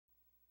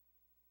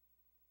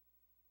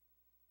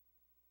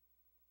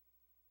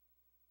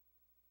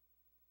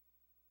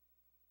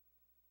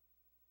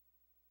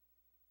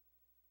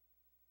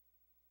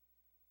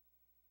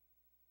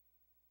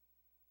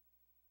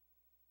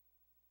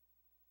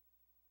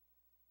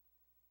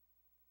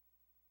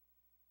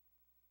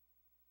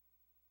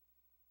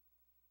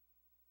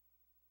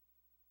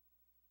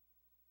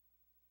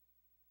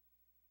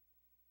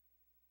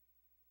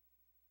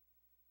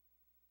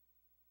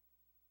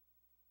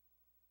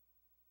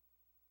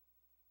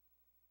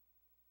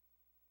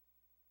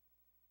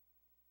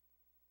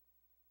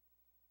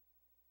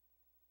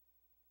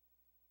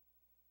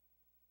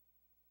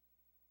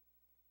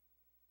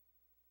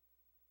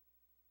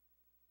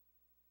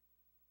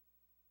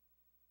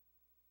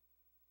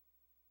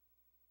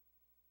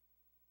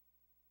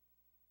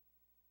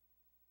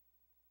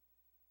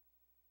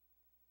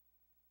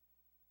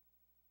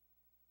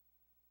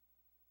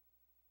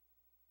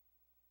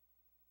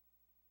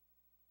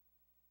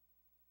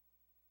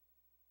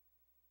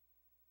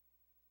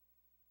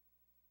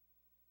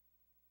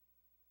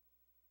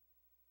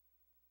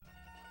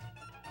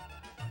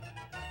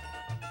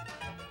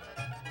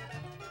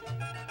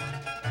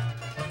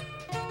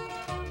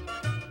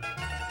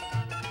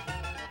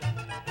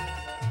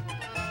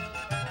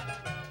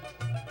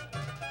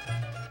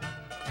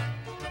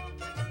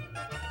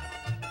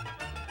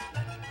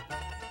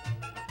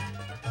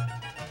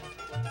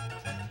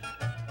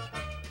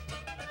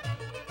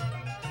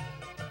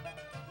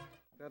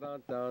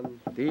Dun,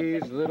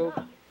 these little...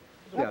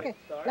 Okay,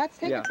 let's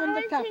take it from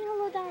the top.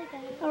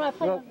 All right,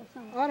 play Well, the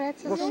song. Oh,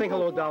 that's a we'll song. sing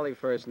Hello Dolly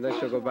first, and then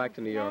she'll go back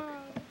to New York.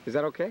 Is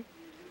that okay?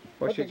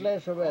 Or Put the should you?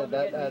 glass away,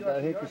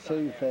 that he can see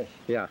you first.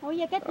 Yeah. Oh,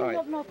 yeah, get the All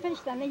right. no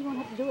finished, then you won't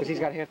have to do it. Because he's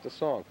got half the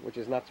song, which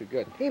is not too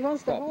good. He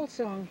wants the Well, whole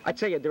song. I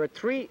tell you, there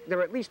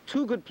are at least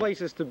 2 good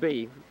places to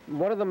be.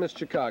 One of them is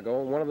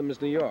Chicago, and one of them is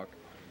New York.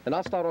 And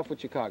I'll start off with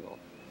Chicago.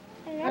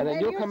 And then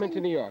you'll come into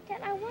New York.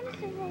 Dad, I want to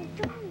sing Hello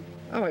Dolly.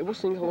 All right, we'll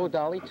sing Hello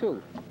Dolly,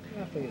 too.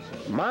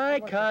 My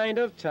kind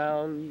of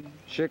town,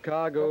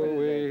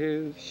 Chicago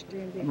is.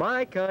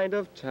 My kind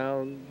of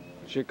town,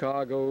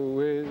 Chicago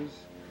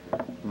is.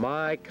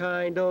 My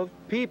kind of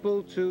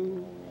people,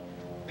 too.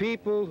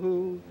 People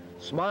who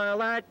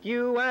smile at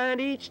you, and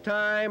each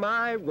time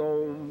I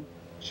roam,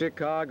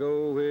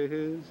 Chicago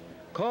is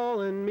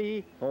calling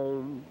me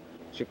home.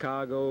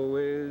 Chicago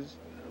is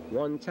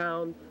one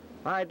town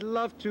I'd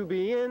love to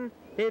be in.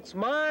 It's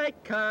my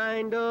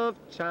kind of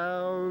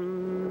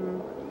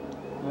town.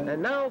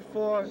 And now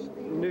for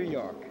New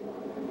York.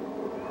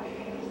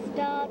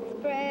 Start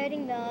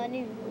spreading the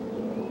news.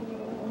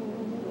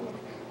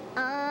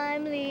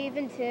 I'm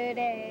leaving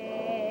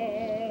today.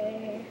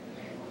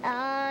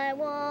 I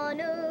want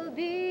to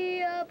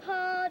be a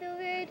part of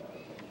it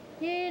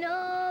in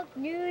old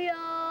New York.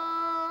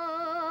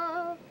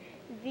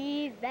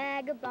 These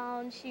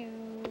vagabond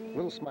shoes.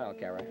 Little smile,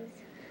 Kara.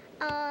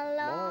 Are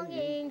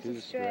longing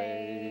to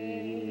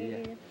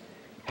stray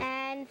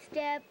and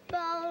step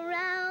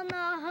around the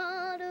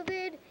heart of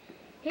it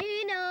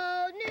in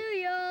old New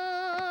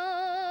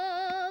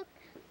York.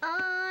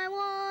 I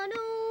want to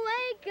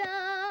wake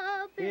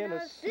up in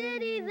a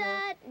city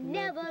that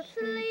never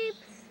sleeps,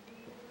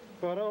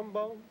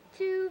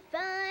 to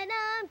find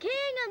I'm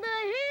king of the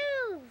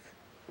hills,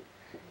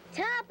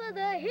 top of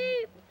the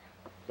heap.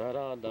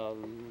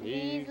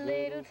 These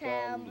little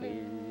town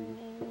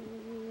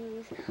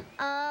blues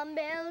are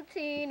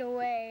melting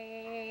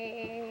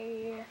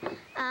away.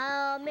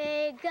 I'll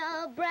make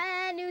a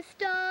brand new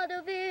start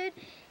of it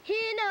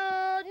in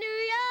old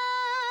New York.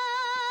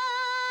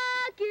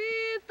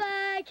 If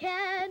I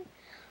can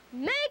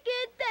make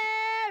it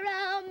there,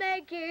 I'll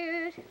make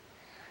it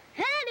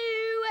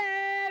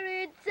anywhere.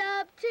 It's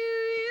up to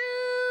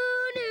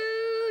you,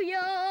 New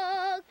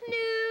York,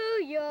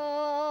 New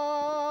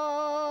York.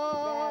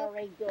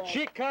 Very good.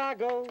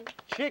 Chicago,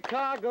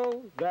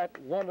 Chicago,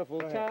 that wonderful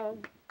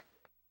town.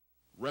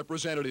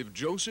 Representative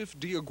Joseph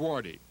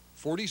DioGuardi,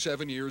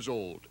 47 years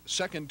old,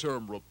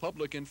 second-term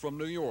Republican from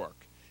New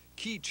York.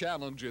 Key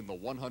challenge in the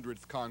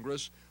 100th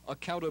Congress,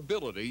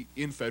 accountability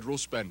in federal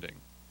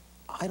spending.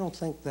 I don't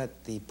think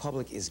that the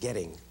public is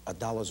getting a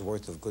dollar's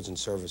worth of goods and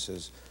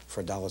services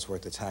for a dollar's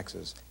worth of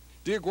taxes.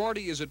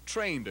 DioGuardi is a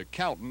trained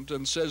accountant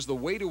and says the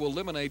way to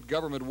eliminate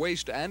government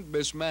waste and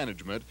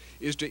mismanagement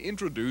is to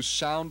introduce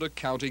sound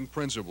accounting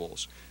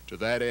principles. To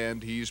that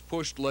end, he's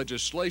pushed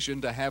legislation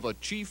to have a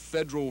chief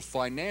federal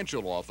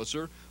financial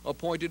officer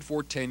appointed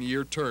for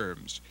 10-year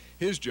terms.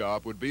 His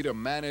job would be to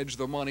manage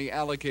the money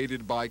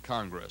allocated by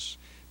Congress.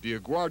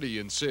 DioGuardi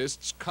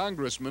insists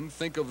congressmen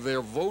think of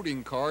their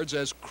voting cards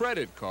as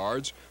credit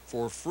cards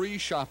for free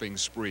shopping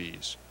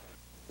sprees.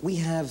 We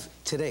have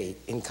today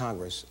in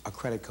Congress a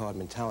credit card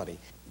mentality.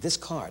 This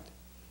card,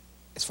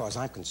 as far as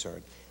I'm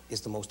concerned,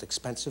 is the most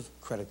expensive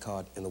credit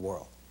card in the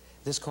world.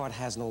 This card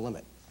has no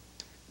limit.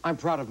 I'm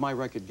proud of my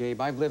record, Gabe.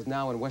 I've lived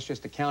now in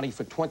Westchester County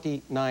for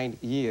 29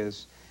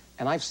 years,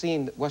 and I've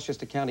seen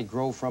Westchester County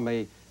grow from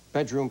a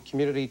bedroom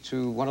community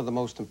to one of the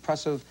most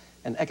impressive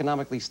and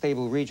economically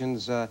stable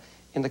regions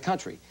in the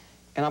country.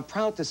 And I'm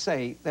proud to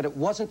say that it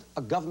wasn't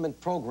a government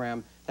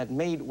program that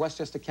made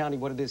Westchester County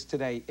what it is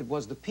today. It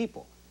was the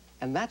people.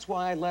 And that's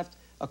why I left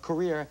a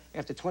career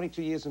after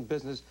 22 years in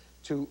business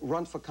to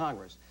run for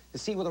Congress, to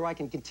see whether I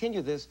can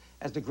continue this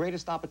as the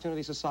greatest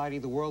opportunity society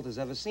the world has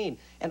ever seen.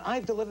 And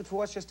I've delivered for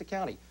Westchester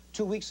County.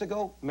 2 weeks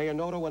ago, Mayor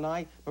Noto and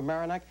I,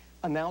 Mamaroneck,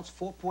 announced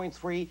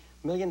 $4.3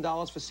 million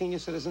for senior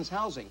citizens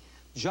housing.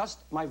 Just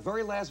my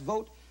very last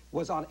vote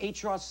was on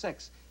H.R.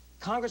 6.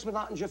 Congressman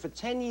Ottinger, for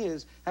 10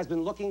 years, has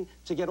been looking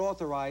to get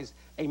authorized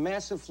a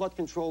massive flood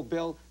control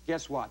bill.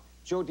 Guess what?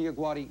 Joe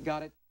DioGuardi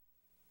got it.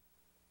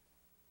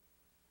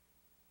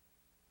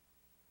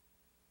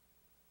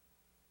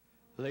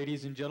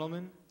 Ladies and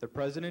gentlemen, the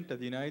President of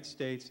the United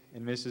States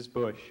and Mrs.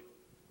 Bush.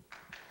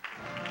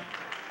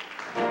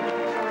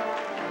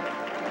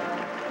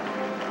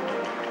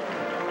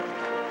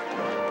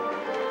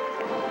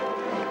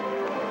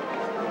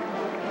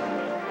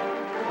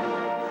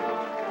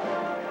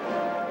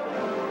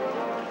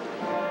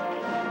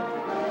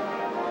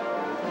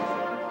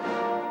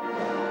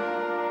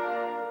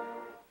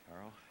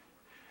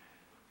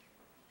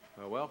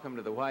 Well, welcome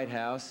to the White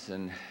House,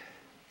 and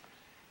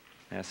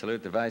I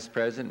salute the Vice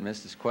President,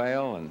 Mrs.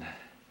 Quayle, and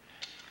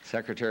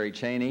Secretary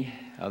Cheney,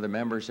 other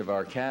members of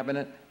our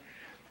cabinet,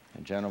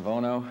 and General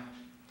Vono,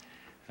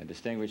 and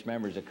distinguished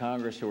members of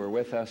Congress who are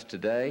with us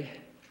today,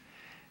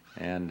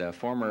 and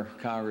former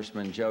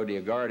Congressman Joe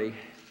DioGuardi.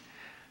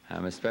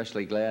 I'm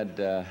especially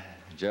glad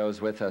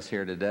Joe's with us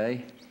here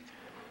today.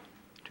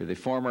 To the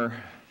former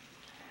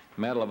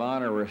Medal of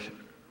Honor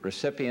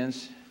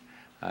recipients,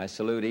 I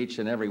salute each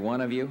and every one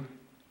of you.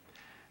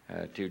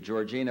 To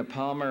Georgina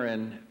Palmer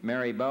and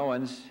Mary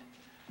Bowens,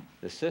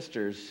 the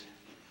sisters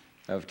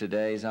of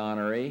today's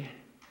honoree,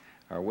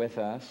 are with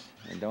us,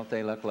 and don't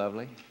they look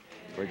lovely?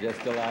 We're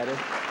just delighted.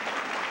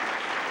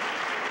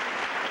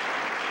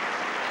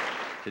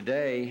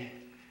 Today,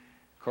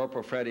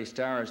 Corporal Freddie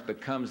Stowers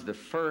becomes the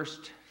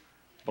first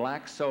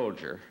black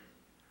soldier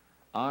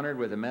honored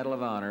with a Medal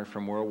of Honor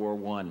from World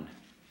War I.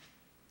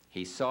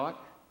 He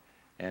sought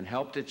and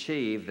helped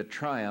achieve the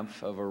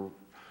triumph of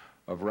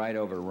right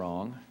over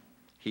wrong.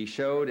 He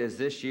showed, as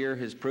this year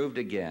has proved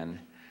again,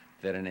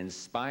 that an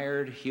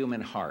inspired human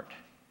heart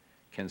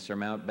can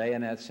surmount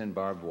bayonets and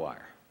barbed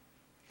wire.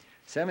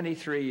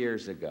 73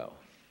 years ago,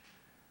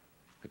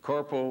 the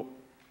corporal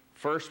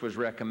first was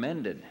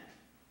recommended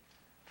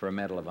for a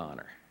Medal of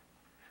Honor,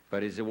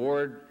 but his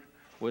award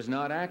was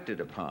not acted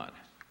upon.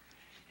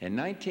 In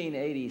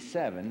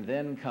 1987,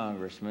 then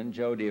Congressman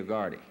Joe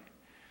DioGuardi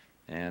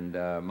and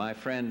my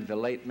friend, the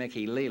late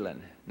Mickey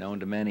Leland, known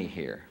to many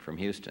here from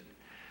Houston,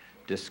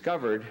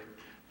 discovered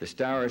the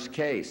Stowers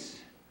case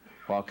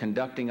while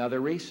conducting other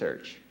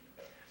research.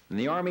 And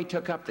the Army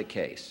took up the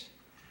case.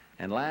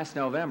 And last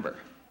November,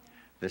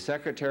 the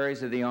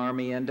Secretaries of the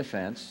Army and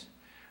Defense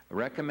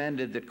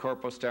recommended that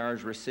Corporal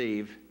Stowers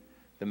receive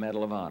the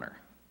Medal of Honor.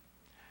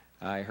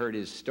 I heard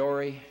his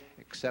story,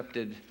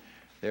 accepted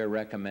their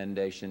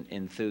recommendation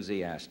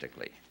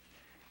enthusiastically.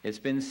 It's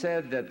been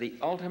said that the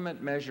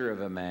ultimate measure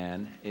of a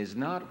man is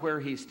not where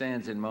he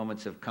stands in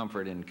moments of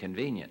comfort and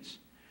convenience,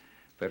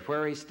 but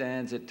where he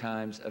stands at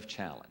times of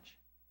challenge.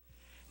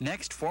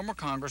 Next, former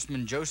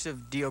Congressman Joseph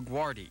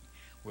DioGuardi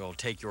will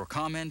take your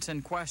comments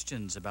and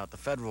questions about the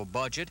federal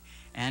budget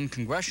and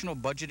congressional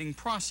budgeting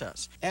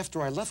process.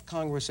 After I left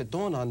Congress, it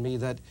dawned on me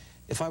that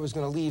if I was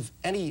going to leave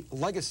any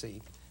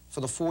legacy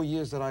for the 4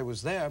 years that I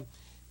was there,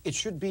 it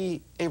should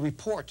be a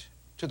report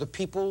to the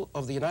people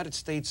of the United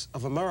States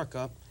of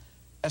America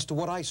as to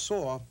what I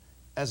saw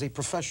as a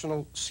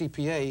professional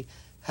CPA,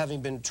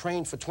 having been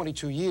trained for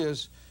 22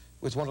 years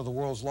with one of the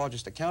world's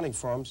largest accounting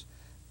firms,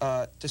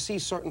 to see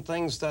certain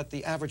things that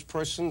the average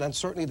person, and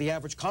certainly the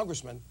average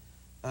congressman,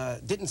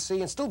 didn't see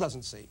and still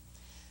doesn't see.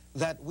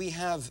 That we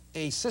have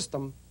a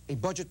system, a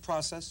budget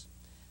process,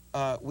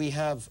 we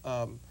have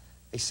a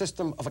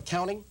system of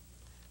accounting,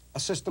 a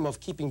system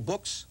of keeping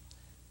books,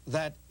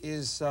 that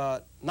is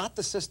not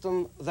the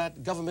system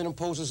that government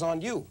imposes on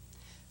you.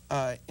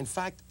 In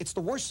fact, it's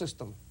the worst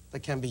system that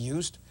can be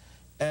used.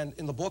 And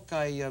in the book,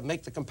 I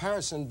make the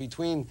comparison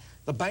between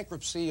the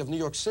bankruptcy of New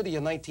York City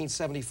in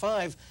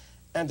 1975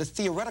 and the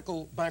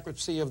theoretical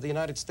bankruptcy of the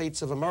United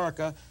States of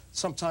America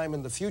sometime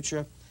in the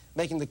future,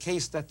 making the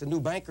case that the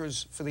new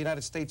bankers for the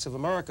United States of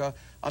America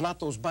are not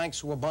those banks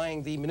who were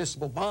buying the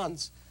municipal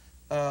bonds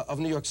of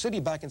New York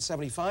City back in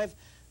 '75,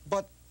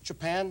 but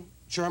Japan,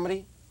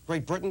 Germany,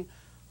 Great Britain,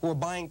 who are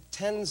buying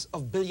tens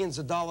of billions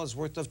of dollars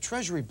worth of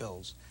treasury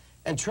bills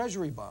and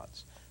treasury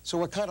bonds. So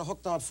we're kind of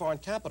hooked on foreign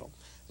capital.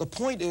 The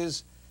point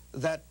is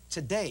that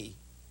today,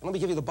 and let me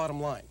give you the bottom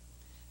line,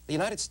 the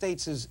United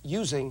States is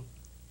using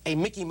a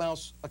Mickey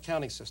Mouse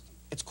accounting system.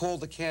 It's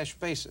called the cash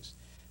basis.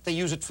 They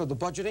use it for the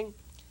budgeting,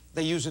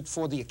 they use it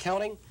for the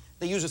accounting,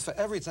 they use it for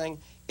everything.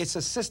 It's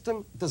a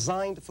system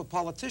designed for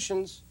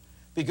politicians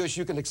because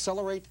you can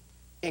accelerate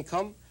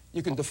income,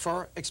 you can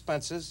defer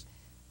expenses.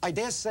 I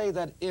dare say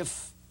that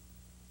if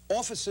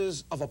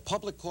officers of a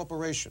public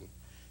corporation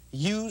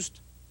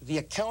used the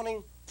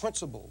accounting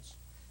principles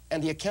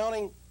and the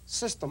accounting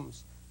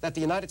systems that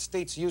the United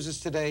States uses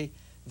today,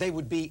 they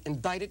would be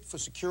indicted for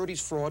securities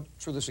fraud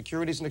through the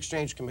Securities and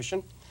Exchange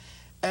Commission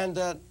and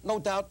no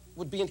doubt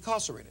would be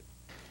incarcerated.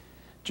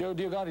 Joe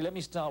DioGuardi, let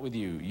me start with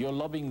you. You're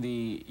lobbying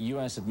the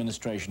U.S.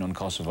 administration on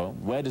Kosovo.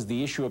 Where does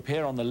the issue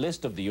appear on the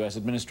list of the U.S.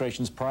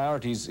 administration's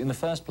priorities in the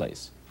first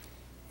place?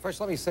 First,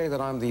 let me say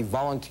that I'm the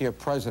volunteer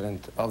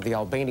president of the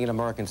Albanian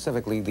American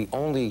Civic League, the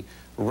only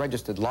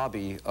registered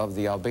lobby of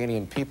the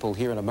Albanian people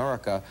here in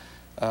America,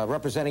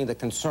 representing the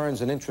concerns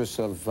and interests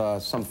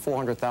of some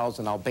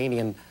 400,000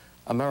 Albanian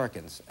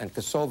Americans, and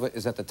Kosovo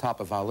is at the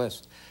top of our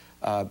list.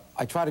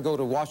 I try to go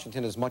to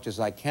Washington as much as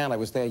I can. I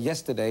was there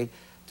yesterday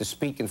to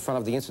speak in front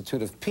of the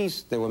Institute of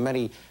Peace. There were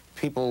many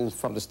people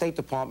from the State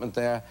Department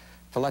there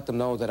to let them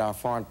know that our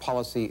foreign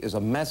policy is a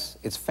mess,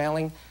 it's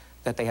failing,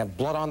 that they have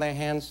blood on their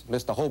hands.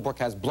 Mr. Holbrooke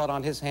has blood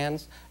on his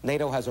hands.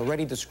 NATO has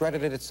already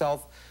discredited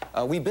itself.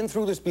 We've been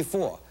through this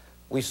before.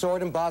 We saw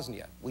it in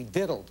Bosnia. We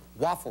diddled,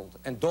 waffled,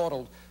 and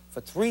dawdled for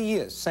 3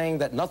 years, saying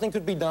that nothing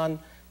could be done,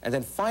 and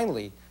then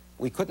finally,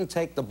 we couldn't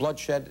take the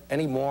bloodshed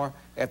anymore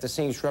after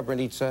seeing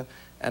Srebrenica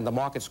and the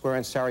Market Square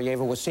in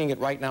Sarajevo. We're seeing it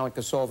right now in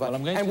Kosovo,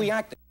 and we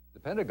acted.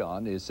 The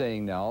Pentagon is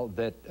saying now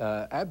that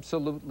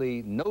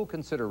absolutely no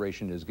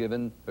consideration is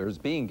given, or is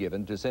being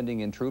given, to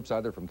sending in troops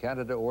either from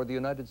Canada or the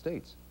United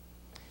States.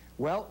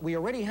 Well, we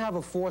already have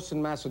a force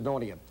in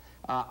Macedonia.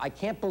 I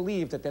can't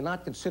believe that they're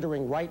not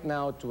considering right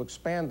now to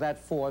expand that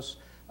force,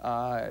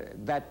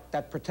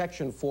 that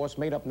protection force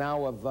made up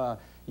now of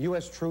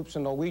U.S. troops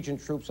and Norwegian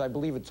troops. I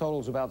believe it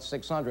totals about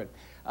 600.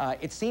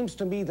 It seems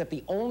to me that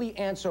the only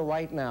answer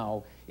right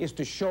now is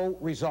to show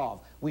resolve.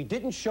 We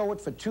didn't show it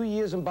for 2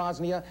 years in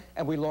Bosnia,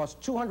 and we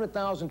lost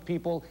 200,000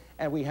 people,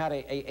 and we had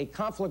a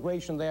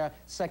conflagration there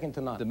second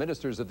to none. The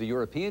ministers of the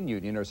European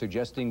Union are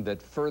suggesting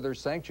that further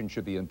sanctions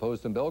should be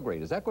imposed in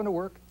Belgrade. Is that going to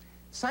work?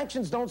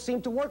 Sanctions don't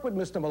seem to work with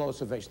Mr.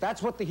 Milosevic.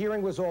 That's what the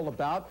hearing was all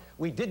about.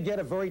 We did get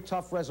a very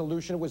tough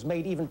resolution. It was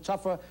made even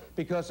tougher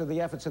because of the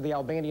efforts of the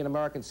Albanian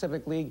American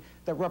Civic League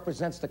that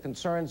represents the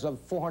concerns of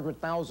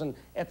 400,000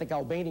 ethnic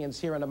Albanians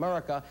here in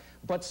America.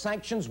 But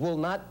sanctions will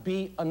not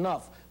be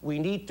enough. We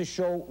need to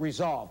show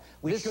resolve.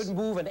 We should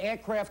move an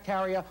aircraft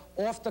carrier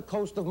off the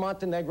coast of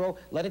Montenegro,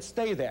 let it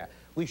stay there.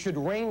 We should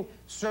ring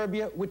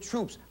Serbia with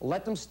troops,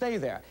 let them stay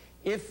there.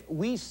 If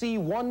we see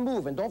one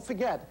move, and don't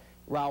forget,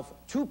 Ralph,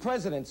 2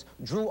 presidents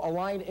drew a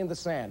line in the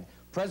sand.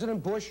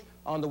 President Bush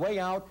on the way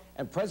out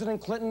and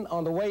President Clinton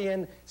on the way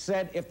in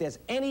said if there's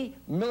any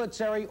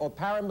military or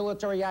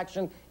paramilitary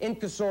action in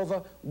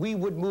Kosovo, we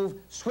would move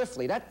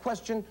swiftly. That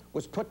question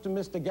was put to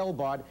Mr.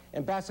 Gelbard,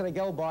 Ambassador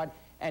Gelbard,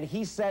 and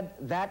he said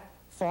that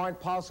foreign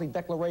policy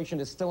declaration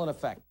is still in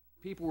effect.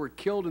 People were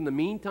killed in the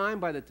meantime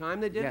by the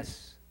time they did it?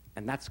 Yes.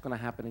 And that's going to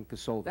happen in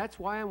Kosovo. That's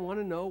why I want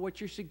to know what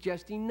you're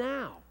suggesting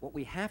now. What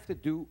we have to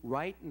do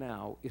right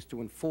now is to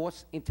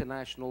enforce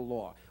international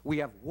law. We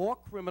have war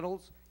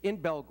criminals in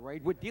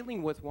Belgrade. We're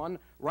dealing with one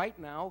right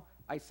now.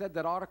 I said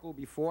that article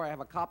before. I have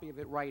a copy of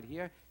it right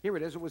here. Here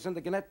it is. It was in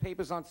the Gannett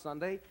papers on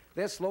Sunday.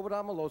 There's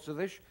Slobodan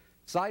Milosevic,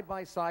 side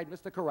by side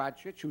Mr.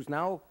 Karadzic, who's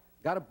now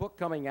got a book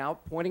coming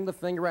out pointing the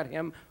finger at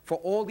him for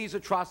all these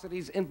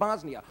atrocities in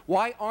Bosnia.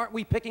 Why aren't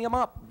we picking him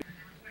up?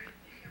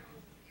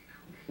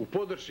 U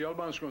podršci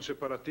albanskom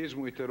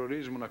separatizmu i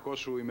terorizmu na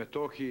Kosovu i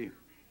Metohiji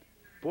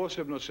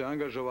posebno se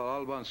angažovala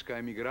albanska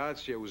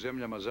emigracija u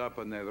zemljama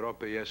Zapadne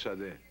Evrope i SAD.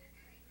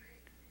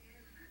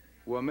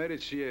 U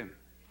Americi je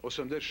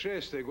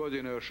 86.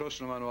 godine još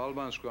osnovana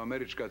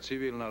Albansko-američka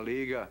civilna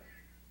liga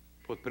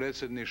pod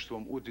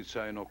predsjedništvom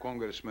uticajnog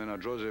kongresmena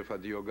Josefa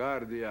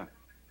DioGuardija,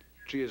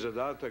 čiji je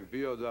zadatak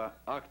bio da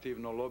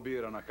aktivno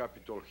lobira na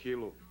Capitol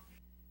Hillu.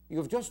 You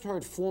have just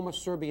heard former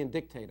Serbian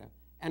dictator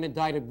and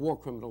indicted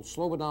war criminal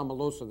Slobodan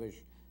Milosevic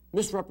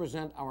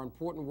misrepresent our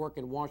important work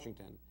in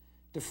Washington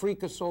to free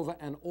Kosovo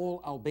and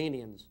all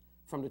Albanians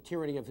from the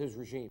tyranny of his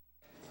regime.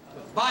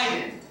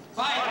 Biden!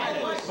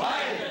 Biden!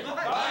 Biden!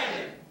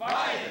 Biden!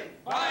 Biden!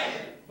 Biden!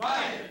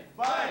 Biden!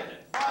 Biden!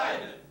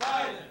 Biden!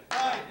 Biden!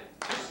 Biden!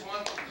 Just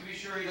want to be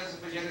sure he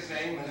doesn't forget his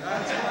name.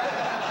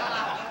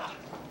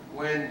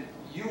 When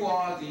you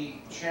are the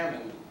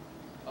chairman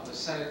of the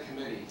Senate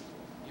committee,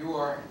 you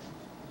are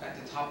at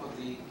the top of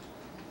the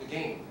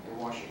game in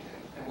Washington.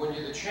 And when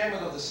you're the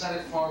chairman of the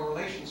Senate Foreign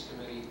Relations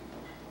Committee,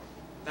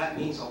 that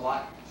means a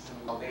lot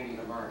to Albanian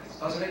Americans,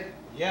 doesn't it?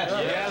 Yes.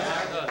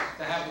 Yes.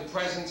 To have the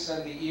presence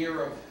and the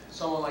ear of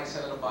someone like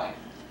Senator Biden.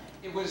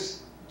 It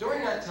was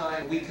during that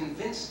time we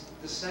convinced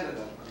the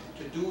senator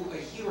to do a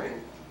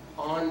hearing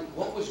on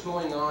what was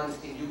going on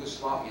in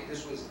Yugoslavia.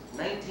 This was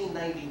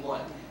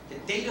 1991. The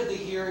date of the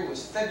hearing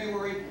was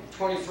February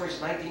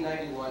 21st,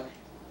 1991.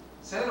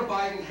 Senator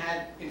Biden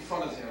had in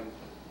front of him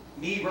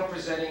me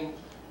representing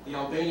the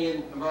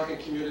Albanian American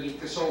community,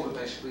 Kosovo,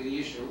 basically, the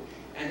issue,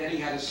 and then he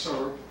had a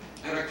Serb,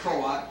 and a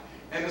Croat,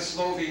 and a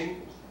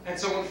Slovene, and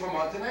someone from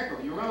Montenegro.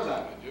 You remember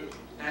that? I do.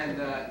 And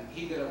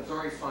he did a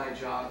very fine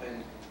job,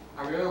 and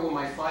I remember when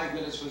my 5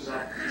 minutes was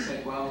up, he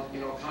said, well,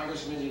 you know,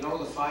 Congressman, you know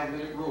the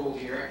 5-minute rule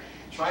here.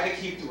 Try to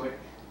keep to it.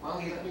 Well,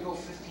 he let me go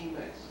 15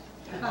 minutes.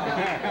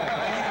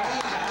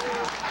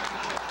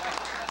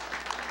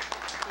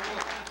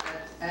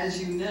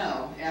 As you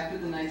know, after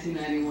the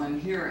 1991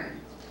 hearing,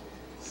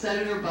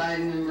 Senator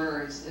Biden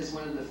emerged as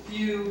one of the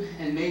few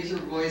and major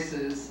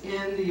voices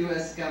in the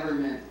U.S.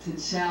 government to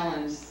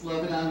challenge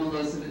Slobodan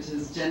Milosevic's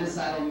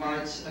genocidal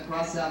march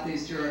across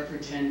Southeast Europe for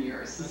 10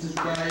 years. This is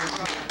very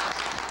important.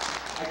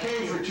 I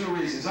came for 2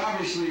 reasons.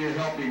 Obviously, you're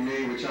helping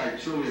me, which I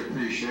truly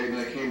appreciate, and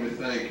I came to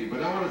thank you.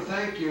 But I want to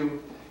thank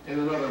you in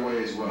another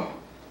way as well.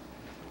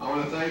 I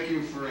want to thank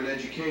you for an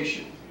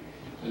education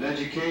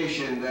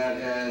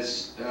that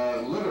has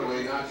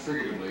literally, not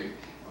figuratively,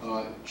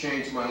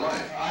 changed my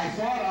life. I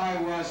thought I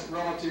was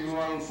relatively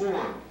well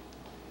informed.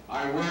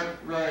 I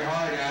worked very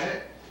hard at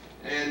it,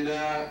 and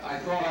I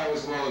thought I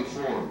was well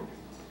informed.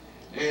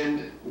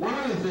 And one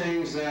of the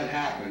things that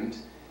happened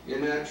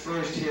in that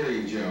first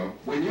hearing, Joe,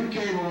 when you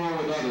came along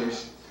with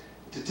others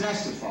to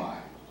testify,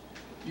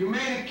 you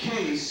made a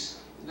case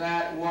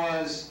that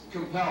was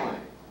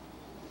compelling.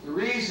 The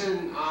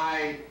reason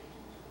I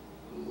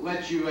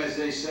let you, as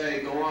they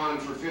say, go on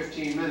for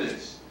 15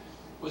 minutes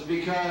was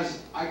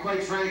because I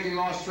quite frankly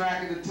lost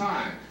track of the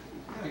time,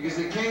 because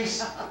the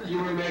case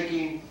you were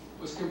making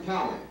was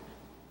compelling.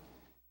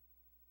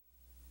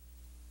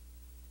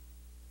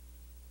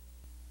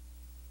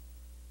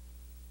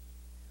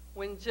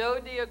 When Joe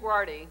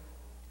DioGuardi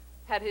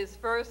had his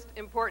first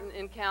important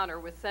encounter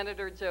with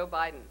Senator Joe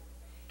Biden,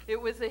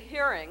 it was a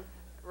hearing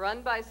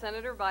run by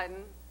Senator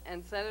Biden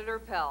and Senator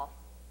Pell,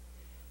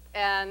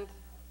 and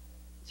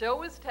Joe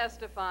was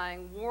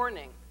testifying,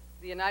 warning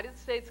the United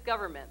States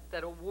government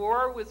that a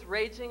war was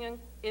raging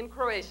in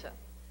Croatia.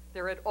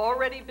 There had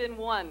already been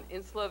one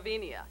in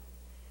Slovenia.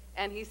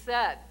 And he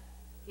said,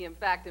 he in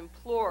fact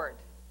implored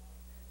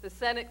the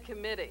Senate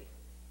committee,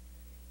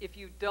 if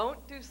you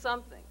don't do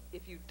something,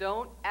 if you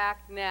don't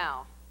act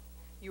now,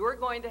 you are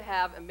going to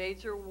have a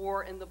major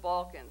war in the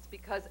Balkans,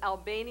 because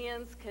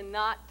Albanians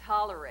cannot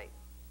tolerate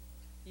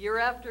year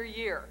after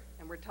year,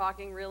 and we're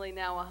talking really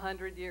now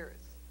 100 years,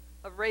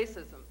 of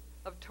racism,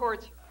 of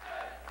torture.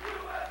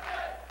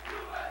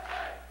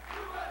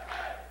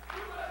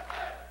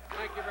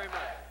 Thank you very much.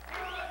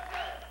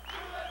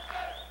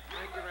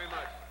 Thank you very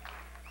much.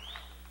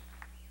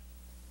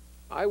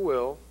 I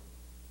will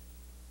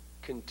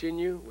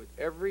continue with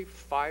every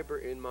fiber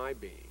in my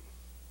being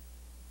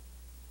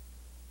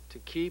to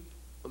keep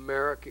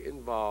America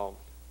involved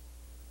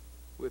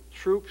with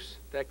troops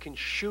that can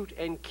shoot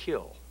and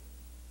kill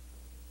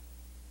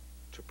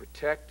to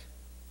protect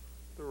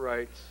the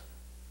rights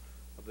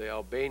of the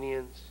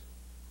Albanians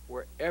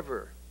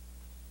wherever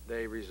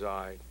they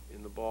reside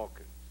in the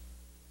Balkans.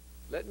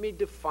 Let me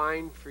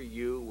define for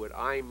you what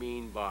I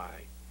mean by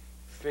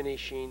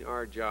finishing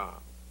our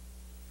job.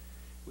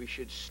 We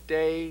should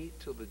stay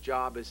till the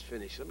job is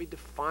finished. Let me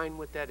define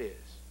what that is.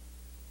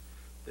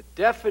 The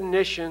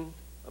definition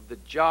of the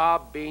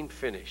job being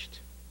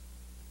finished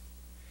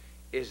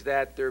is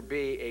that there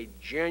be a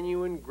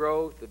genuine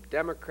growth of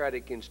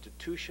democratic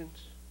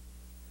institutions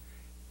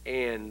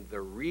and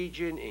the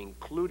region,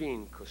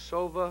 including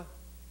Kosovo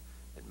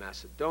and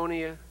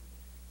Macedonia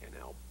and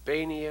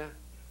Albania,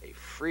 a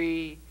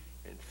free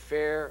and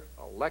fair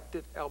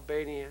elected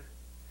Albania,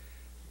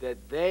 that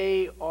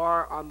they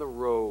are on the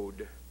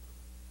road.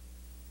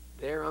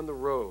 They're on the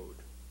road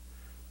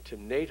to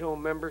NATO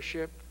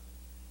membership,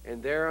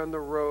 and they're on the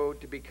road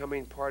to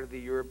becoming part of the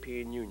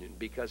European Union,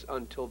 because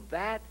until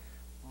that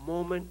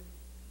moment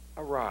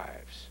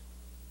arrives,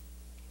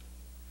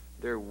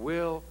 there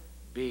will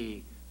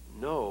be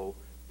no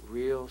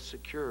real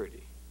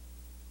security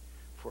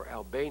for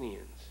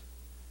Albanians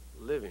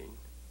living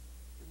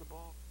in the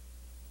Balkans.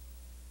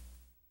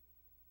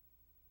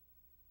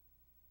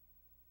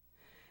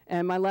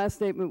 And my last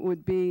statement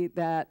would be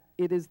that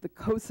it is the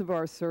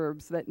Kosovar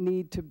Serbs that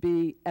need to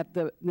be at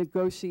the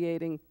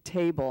negotiating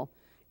table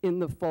in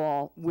the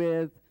fall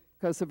with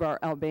Kosovar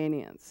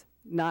Albanians,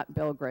 not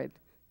Belgrade.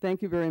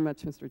 Thank you very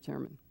much, Mr.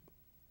 Chairman.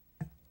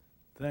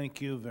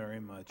 Thank you very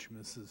much,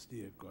 Mrs.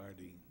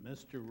 DioGuardi.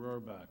 Mr.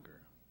 Rohrabacher.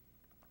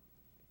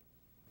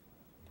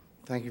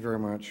 Thank you very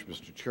much,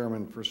 Mr.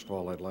 Chairman. First of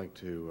all, I'd like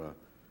to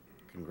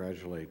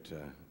congratulate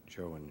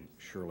Joe and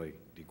Shirley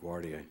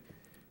DioGuardi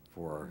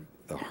for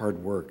the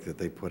hard work that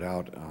they put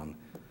out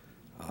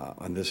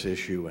on this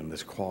issue and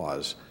this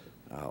cause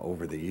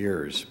over the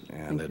years.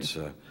 And it's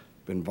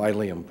been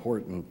vitally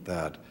important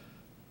that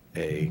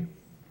a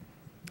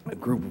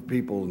group of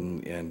people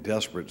in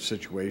desperate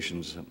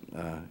situations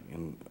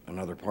in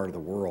another part of the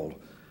world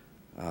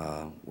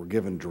were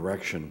given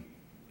direction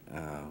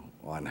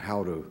on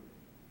how to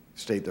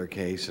state their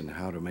case and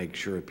how to make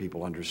sure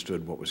people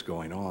understood what was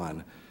going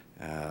on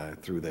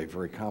through the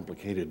very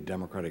complicated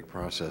democratic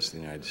process in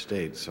the United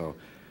States. So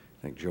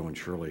I think Joe and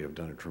Shirley have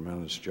done a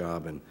tremendous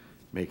job in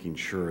making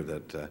sure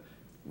that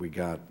we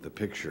got the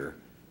picture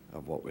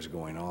of what was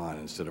going on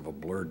instead of a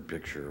blurred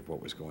picture of what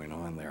was going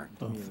on there.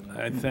 Well,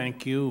 I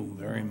thank you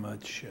very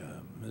much,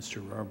 Mr.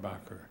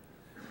 Rohrabacher.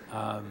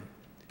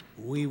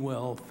 We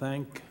will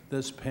thank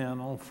this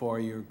panel for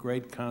your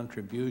great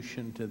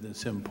contribution to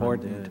this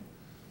important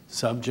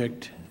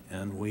subject,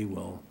 and we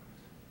will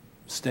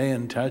stay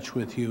in touch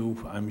with you.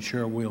 I'm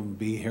sure we'll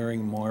be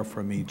hearing more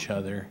from each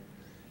other.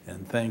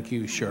 And thank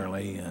you,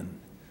 Shirley, and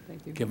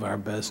give our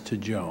best to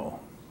Joe.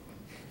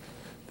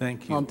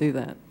 Thank you. I'll do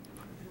that.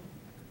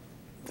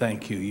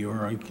 Thank you. You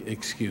are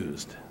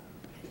excused.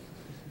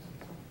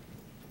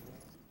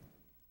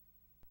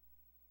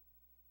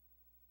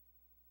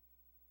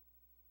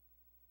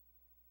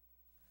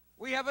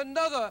 We have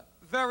another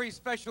very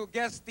special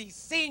guest, the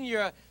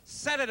senior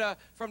senator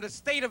from the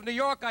state of New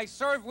York. I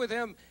served with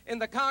him in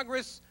the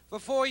Congress for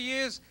 4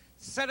 years,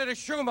 Senator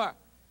Schumer,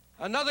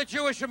 another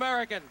Jewish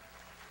American.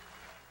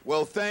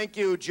 Well, thank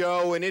you,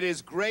 Joe, and it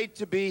is great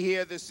to be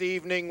here this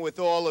evening with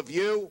all of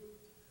you.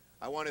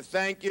 I want to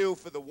thank you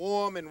for the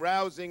warm and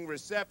rousing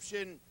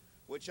reception,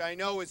 which I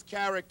know is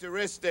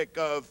characteristic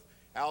of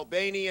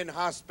Albanian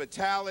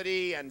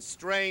hospitality and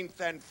strength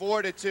and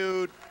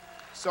fortitude,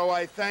 so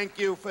I thank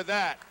you for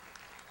that.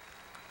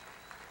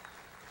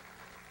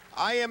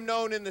 I am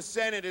known in the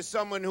Senate as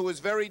someone who is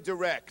very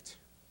direct.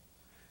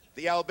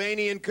 The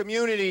Albanian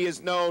community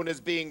is known as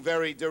being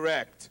very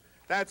direct.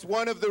 That's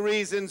one of the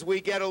reasons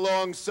we get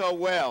along so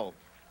well,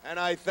 and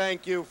I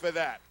thank you for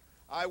that.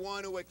 I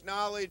want to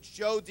acknowledge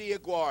Joe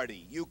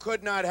DioGuardi. You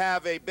could not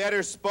have a better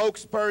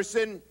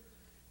spokesperson,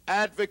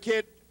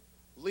 advocate,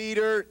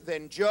 leader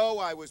than Joe.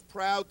 I was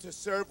proud to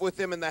serve with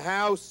him in the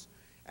House,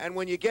 and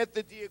when you get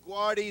the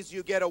DioGuardis,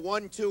 you get a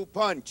 1-2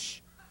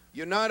 punch.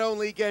 You not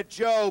only get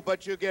Joe,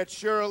 but you get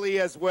Shirley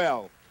as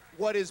well.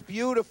 What is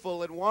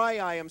beautiful and why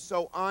I am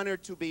so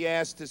honored to be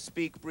asked to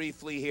speak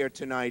briefly here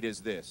tonight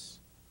is this.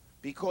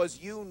 because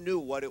you knew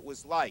what it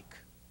was like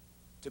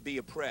to be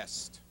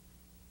oppressed.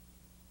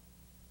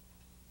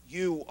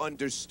 You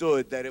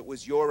understood that it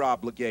was your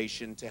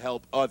obligation to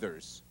help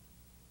others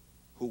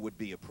who would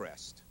be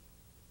oppressed.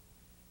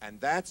 And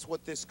that's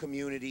what this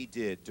community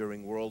did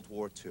during World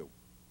War II.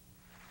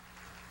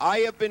 I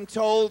have been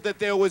told that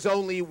there was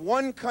only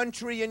one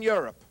country in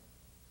Europe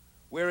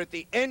where at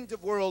the end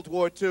of World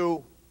War II,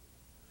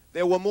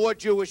 there were more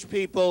Jewish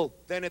people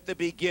than at the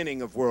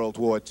beginning of World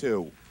War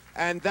II,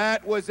 and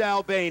that was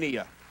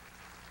Albania.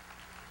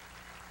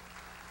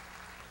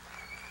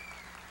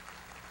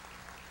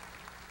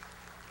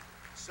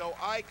 So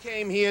I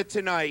came here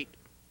tonight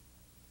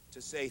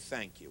to say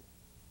thank you.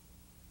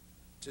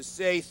 To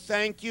say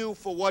thank you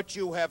for what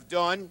you have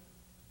done.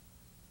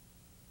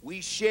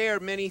 We share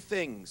many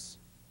things,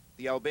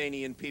 the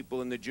Albanian people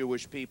and the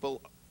Jewish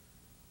people.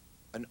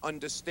 An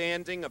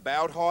understanding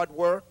about hard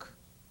work,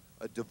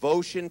 a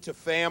devotion to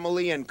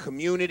family and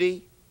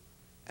community,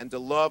 and a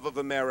love of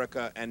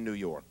America and New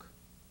York.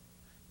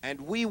 And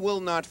we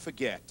will not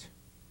forget,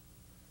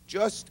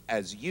 just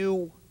as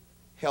you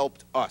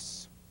helped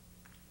us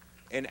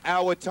in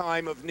our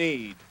time of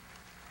need,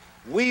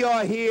 we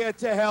are here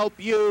to help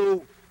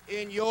you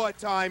in your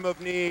time of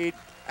need,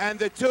 and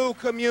the two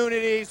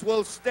communities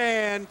will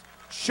stand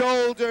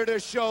shoulder to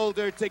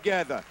shoulder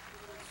together.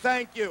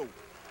 Thank you.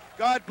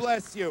 God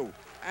bless you.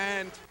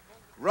 And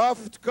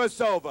Raft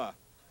Kosova.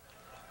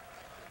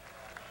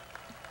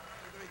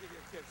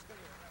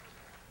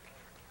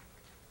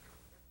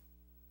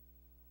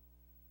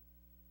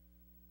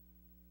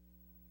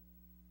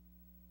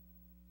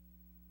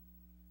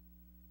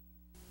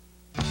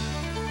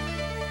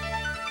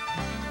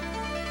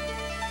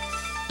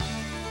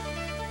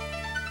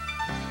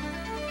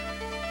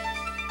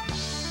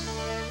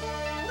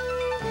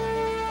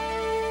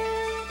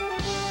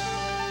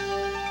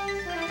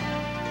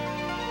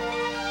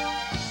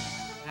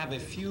 Have a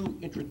few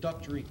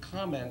introductory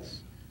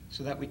comments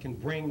so that we can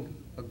bring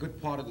a good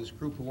part of this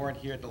group who weren't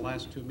here at the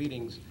last two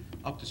meetings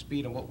up to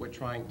speed on what we're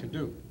trying to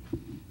do.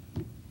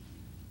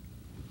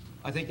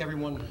 I think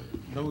everyone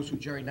knows who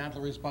Jerry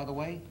Nadler is, by the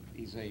way.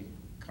 He's a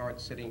current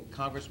sitting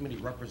congressman. He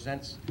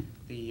represents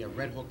the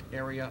Red Hook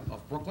area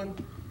of Brooklyn,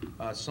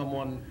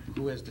 someone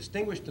who has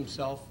distinguished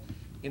himself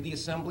in the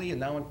Assembly and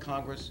now in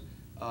Congress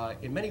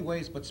in many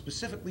ways, but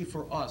specifically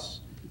for us,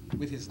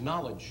 with his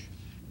knowledge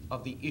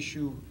of the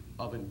issue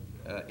of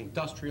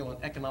industrial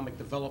and economic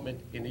development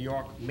in New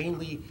York,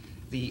 mainly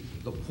the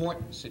port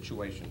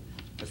situation.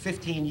 For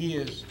 15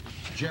 years,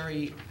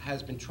 Jerry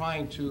has been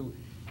trying to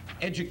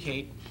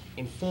educate,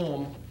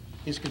 inform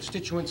his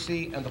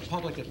constituency and the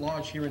public at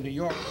large here in New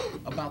York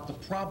about the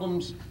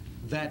problems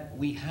that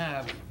we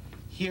have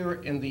here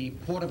in the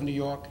Port of New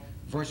York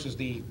versus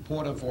the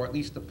Port of, or at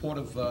least the Port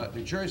of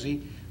New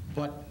Jersey.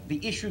 But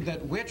the issue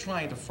that we're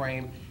trying to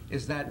frame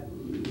is that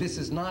this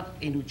is not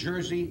a New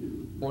Jersey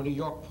or New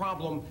York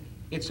problem,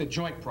 it's a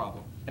joint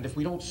problem. And if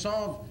we don't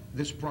solve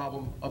this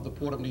problem of the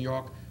Port of New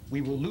York,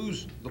 we will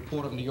lose the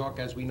Port of New York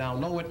as we now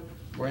know it,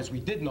 or as we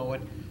did know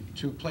it,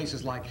 to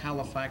places like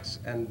Halifax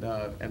and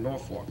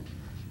Norfolk.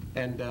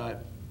 And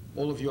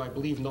all of you, I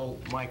believe, know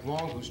Mike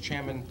Long, who's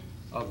chairman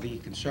of the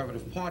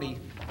Conservative Party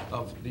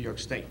of New York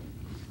State.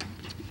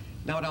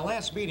 Now, at our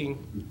last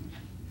meeting,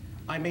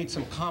 I made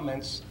some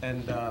comments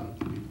and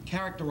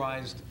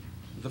characterized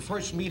the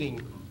first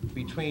meeting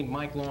between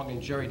Mike Long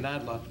and Jerry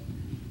Nadler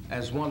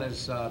as one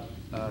as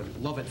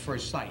love at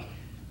first sight.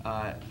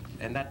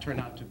 And that turned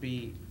out to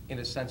be, in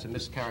a sense, a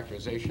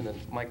mischaracterization,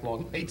 and Mike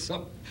Long made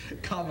some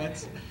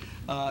comments.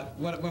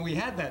 When we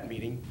had that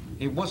meeting,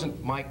 it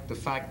wasn't, Mike, the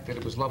fact that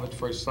it was love at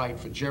first sight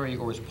for Jerry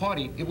or his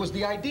party, it was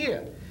the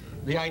idea.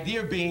 The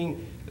idea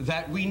being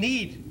that we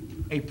need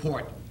a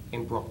port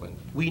in Brooklyn.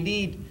 We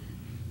need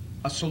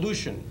a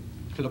solution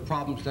to the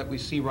problems that we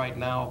see right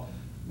now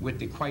with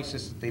the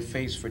crisis that they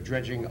face for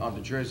dredging on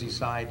the Jersey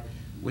side,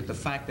 with the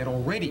fact that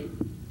already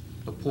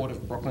the Port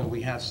of Brooklyn,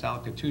 we have Sal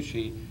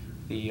Catucci,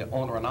 the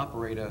owner and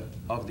operator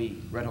of the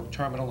Red Hook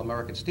Terminal,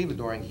 American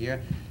Stevedoring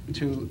here,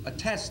 to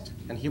attest,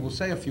 and he will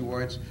say a few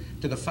words,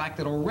 to the fact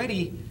that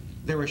already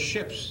there are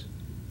ships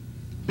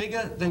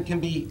bigger than can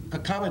be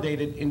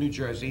accommodated in New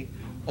Jersey,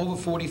 over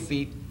 40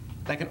 feet,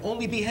 that can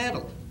only be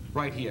handled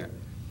right here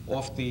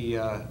off the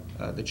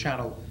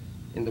channel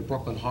in the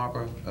Brooklyn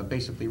Harbor,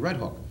 basically Red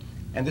Hook.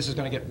 And this is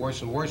going to get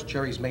worse and worse.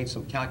 Jerry's made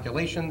some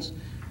calculations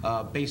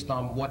based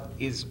on what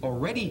is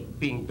already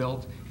being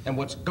built and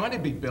what's going to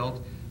be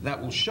built that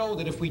will show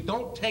that if we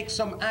don't take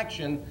some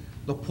action,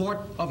 the Port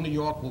of New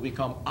York will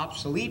become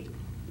obsolete,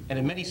 and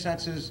in many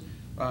senses,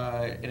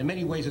 and in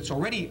many ways it's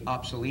already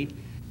obsolete,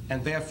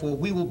 and therefore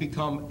we will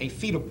become a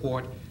feeder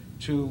port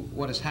to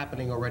what is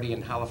happening already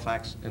in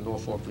Halifax and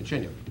Norfolk,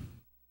 Virginia.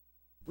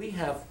 We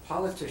have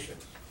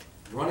politicians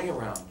running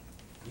around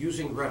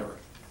using rhetoric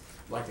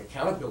like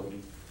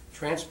accountability,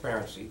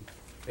 transparency.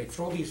 They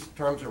throw these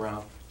terms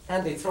around,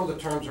 and they throw the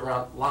terms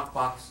around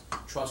lockbox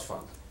trust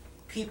fund.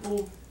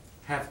 People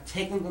have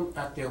taken them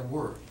at their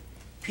word.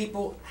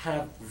 People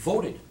have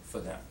voted for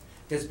them.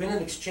 There's been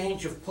an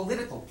exchange of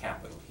political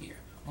capital here,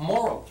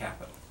 moral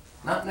capital.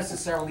 not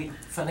necessarily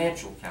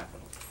financial capital.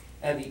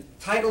 And the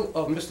title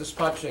of Mr.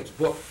 Spacek's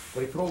book,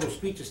 when he put all those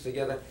speeches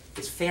together,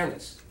 is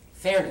Fairness.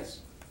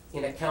 Fairness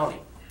in accounting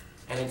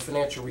and in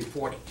financial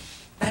reporting.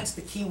 That's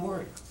the key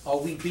word. Are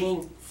we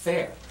being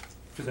fair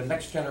to the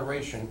next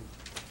generation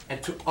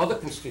and to other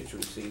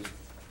constituencies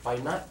by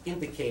not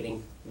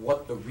indicating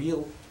what the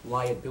real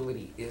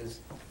liability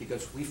is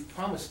because we've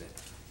promised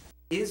it?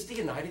 Is the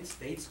United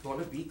States going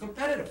to be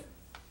competitive?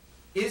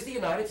 Is the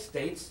United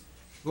States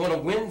going to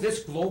win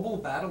this global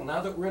battle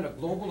now that we're in a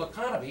global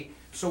economy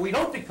so we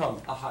don't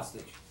become a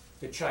hostage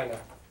to China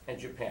and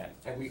Japan?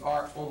 And we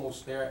are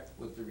almost there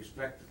with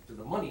respect to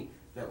the money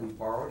that we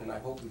borrowed, and I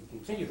hope we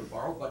continue to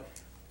borrow, but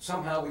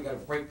somehow we got to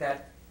break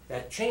that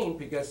chain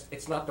because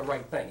it's not the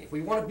right thing. If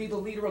we want to be the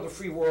leader of the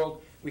free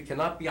world, we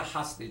cannot be a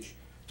hostage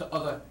to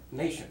other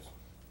nations.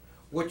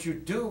 What you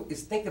do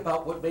is think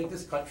about what made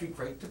this country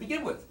great to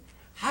begin with.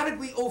 How did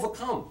we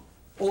overcome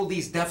all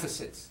these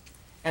deficits?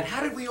 And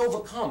how did we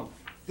overcome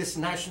this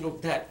national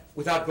debt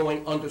without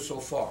going under so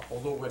far,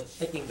 although we're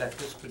thinking that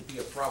this could be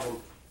a problem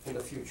in the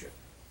future?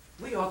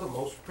 We are the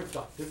most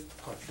productive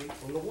country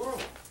in the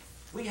world.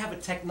 We have a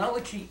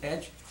technology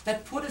edge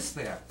that put us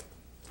there.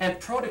 And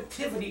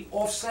productivity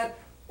offset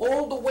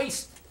all the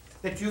waste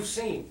that you've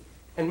seen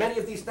and many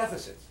of these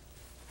deficits.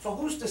 So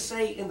who's to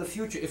say in the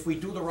future if we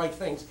do the right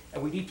things,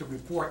 and we need to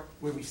report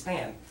where we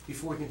stand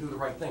before we can do the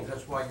right things?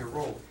 That's why your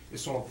role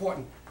is so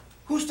important.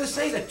 Who's to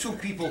say that two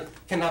people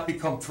cannot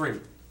become three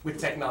with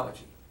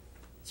technology?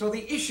 So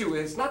the issue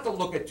is not to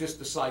look at just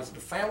the size of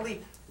the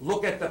family,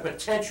 look at the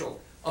potential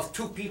of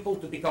two people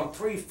to become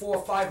 3,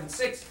 4, 5, and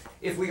 6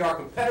 if we are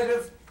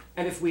competitive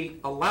and if we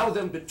allow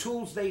them the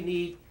tools they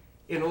need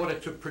in order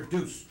to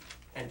produce,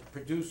 and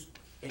produce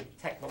in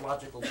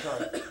technological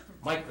terms.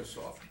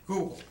 Microsoft,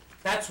 Google,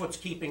 that's what's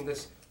keeping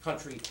this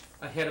country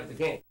ahead of the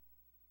game.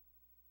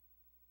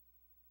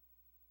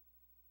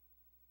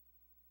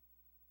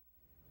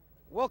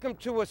 Welcome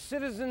to a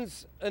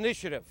citizens'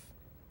 initiative.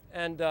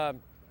 And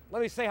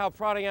let me say how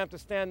proud I am to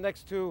stand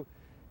next to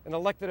an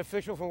elected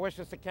official from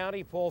Westchester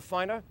County, Paul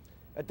Feiner,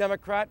 a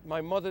Democrat,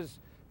 my mother's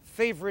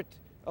favorite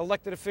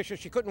elected official.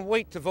 She couldn't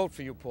wait to vote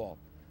for you, Paul.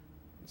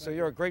 So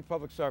you're a great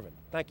public servant.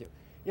 Thank you.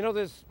 You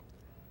know,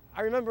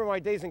 I remember my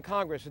days in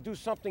Congress. To do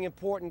something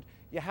important,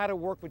 you had to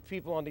work with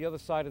people on the other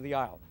side of the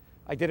aisle.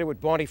 I did it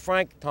with Barney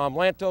Frank, Tom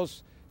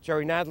Lantos,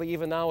 Jerry Nadler,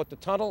 even now at the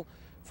tunnel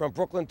from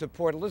Brooklyn to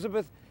Port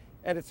Elizabeth.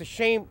 And it's a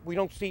shame we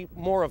don't see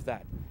more of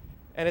that.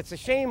 And it's a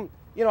shame,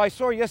 you know, I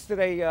saw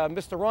yesterday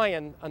Mr.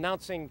 Ryan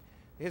announcing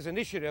his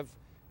initiative,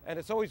 and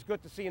it's always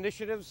good to see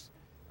initiatives,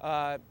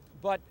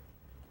 but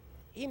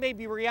he may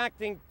be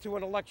reacting to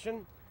an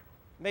election,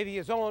 maybe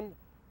his own.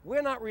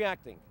 We're not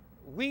reacting.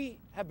 We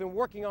have been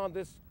working on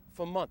this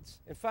for months.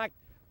 In fact,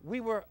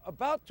 we were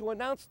about to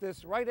announce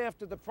this right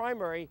after the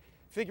primary,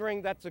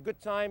 figuring that's a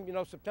good time, you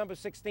know, September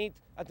 16th,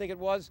 I think it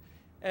was,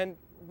 and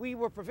we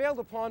were prevailed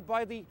upon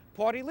by the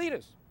party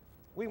leaders.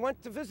 We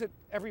went to visit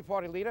every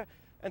party leader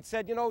and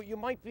said, you know, you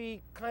might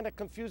be kind of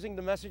confusing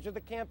the message of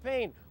the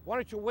campaign. Why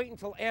don't you wait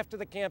until after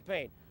the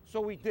campaign?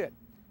 So we did.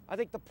 I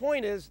think the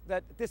point is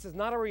that this is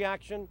not a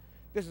reaction.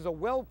 This is a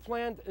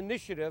well-planned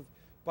initiative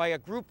by a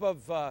group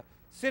of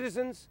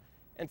citizens.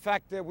 In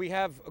fact, we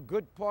have a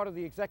good part of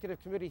the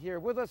executive committee here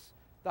with us.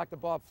 Dr.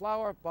 Bob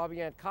Flower,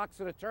 Bobby Ann Cox,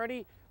 an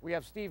attorney. We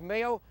have Steve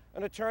Mayo,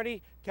 an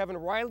attorney. Kevin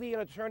Riley, an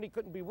attorney,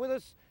 couldn't be with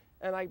us.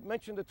 And I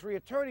mentioned the 3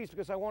 attorneys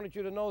because I wanted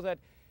you to know that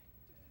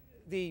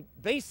the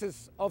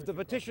basis of the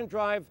petition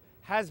drive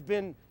has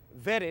been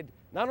vetted,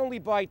 not only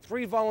by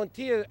 3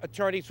 volunteer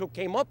attorneys who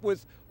came up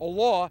with a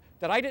law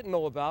that I didn't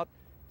know about,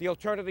 the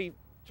alternative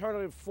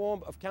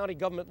form of county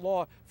government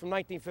law from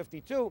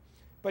 1952,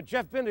 but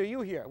Jeff Binder,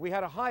 you here. We had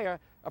to hire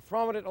a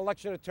prominent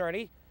election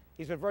attorney.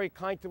 He's been very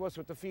kind to us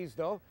with the fees,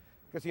 though,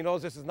 because he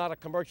knows this is not a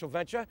commercial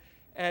venture.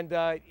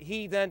 And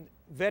he then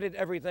vetted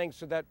everything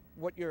so that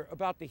what you're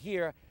about to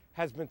hear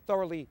has been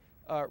thoroughly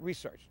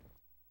researched.